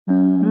Life's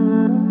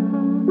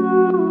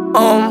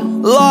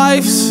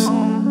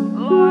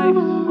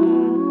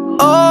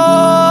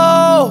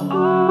oh,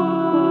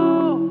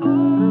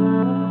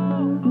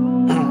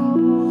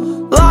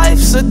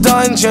 life's a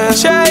dungeon.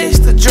 Chase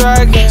the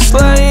dragon,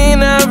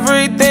 slaying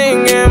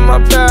everything in my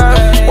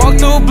path. Walk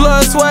through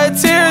blood, sweat,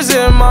 tears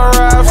in my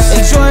raps.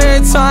 Enjoy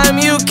your time,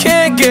 you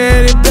can't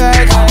get it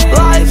back.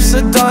 Life's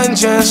a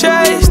dungeon.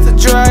 Chase the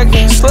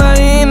dragon,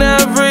 slaying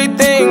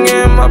everything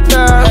in my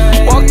path.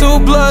 Walk through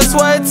blood,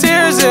 sweat,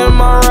 tears in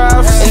my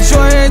raps.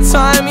 Enjoy your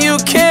time, you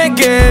can't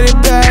get it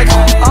back.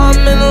 I'm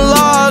in the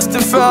lost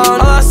and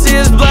found. All I see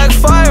is black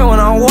fire when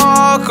I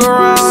walk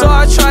around. So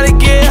I try to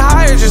get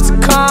higher just to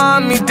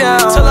calm me down,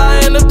 till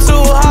I end up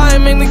too high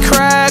and make me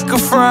crack a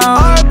frown.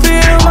 R.I.P.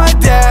 to my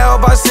dad,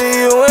 hope I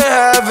see you in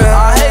heaven.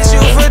 I hate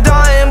you for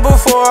dying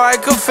before I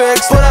could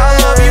fix it, but I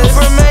love you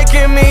for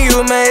making me,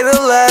 you made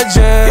a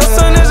legend. Your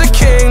son is a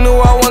king, knew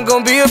I wasn't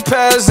gonna be a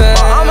peasant.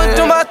 But I'ma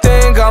do my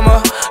thing, I'ma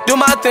do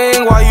my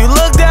thing while you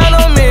look down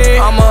on me.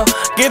 I'ma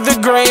get the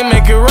green,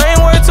 make it rain,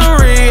 word to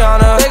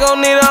Rihanna. They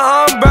gon' need an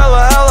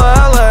umbrella,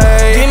 LA.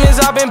 Demons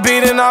I've been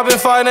beating, I've been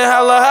fighting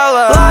hella.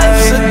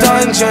 Life's a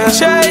dungeon,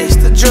 chase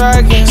the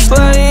dragon,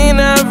 slaying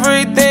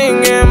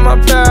everything in my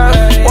path.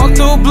 Walk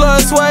through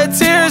blood, sweat,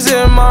 tears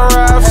in my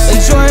raps.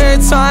 Enjoy your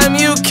time,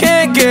 you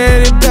can't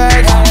get it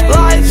back.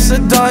 Life's a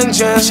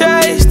dungeon,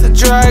 chase the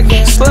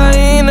dragon,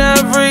 slaying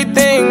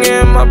everything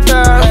in my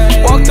path.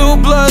 Walk through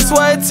blood,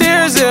 sweat,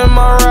 tears in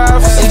my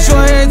raps.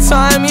 Enjoy your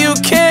time, you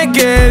can't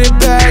get it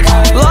back.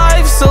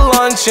 Life's a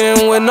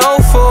luncheon with no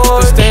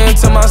food. Staying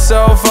to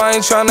myself, I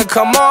ain't tryna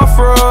come off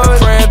road.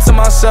 Praying to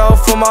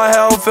myself for my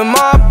health and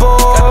my boy.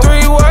 Got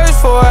 3 words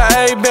for it,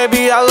 hey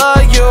baby, I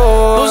love you.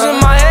 Losing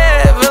my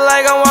head, feel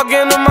like I'm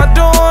walking in my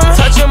dorm.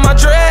 Touching my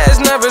dress,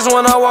 nervous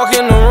when I walk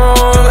in the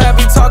room. Too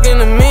happy talking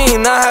to me,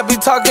 not happy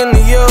talking to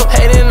you.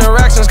 Hate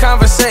interactions,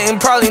 conversating,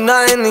 probably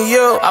nothing to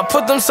you. I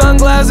put them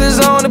sunglasses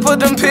on and put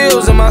them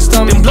pills in my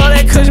stomach. Then blow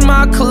that kush,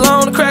 my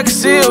cologne, to crack a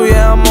seal,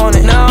 yeah I'm on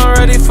it. Now I'm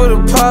ready for the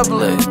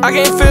public, I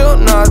can't feel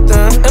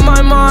nothing in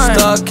my mind.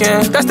 Stuck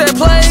in, that's that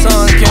place.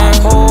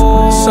 Sunken,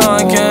 oh,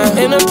 sunken,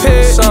 in a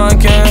pit.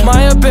 Sunken,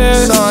 my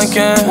abyss.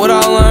 Sunken, what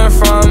I learned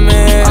from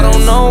it, I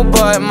don't know,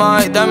 but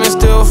my diamond's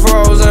still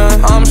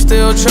frozen. I'm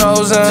still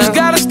chosen, just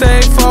gotta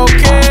stay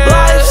focused.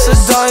 Life's a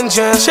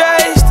dungeon,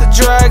 chase the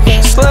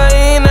dragon,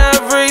 slaying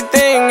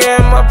everything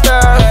in my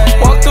path.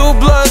 Walk through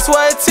blood,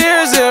 sweat,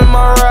 tears in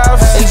my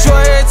raps.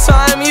 Enjoy your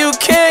time, you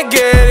can't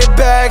get it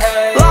back.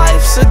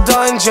 Life's a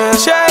dungeon.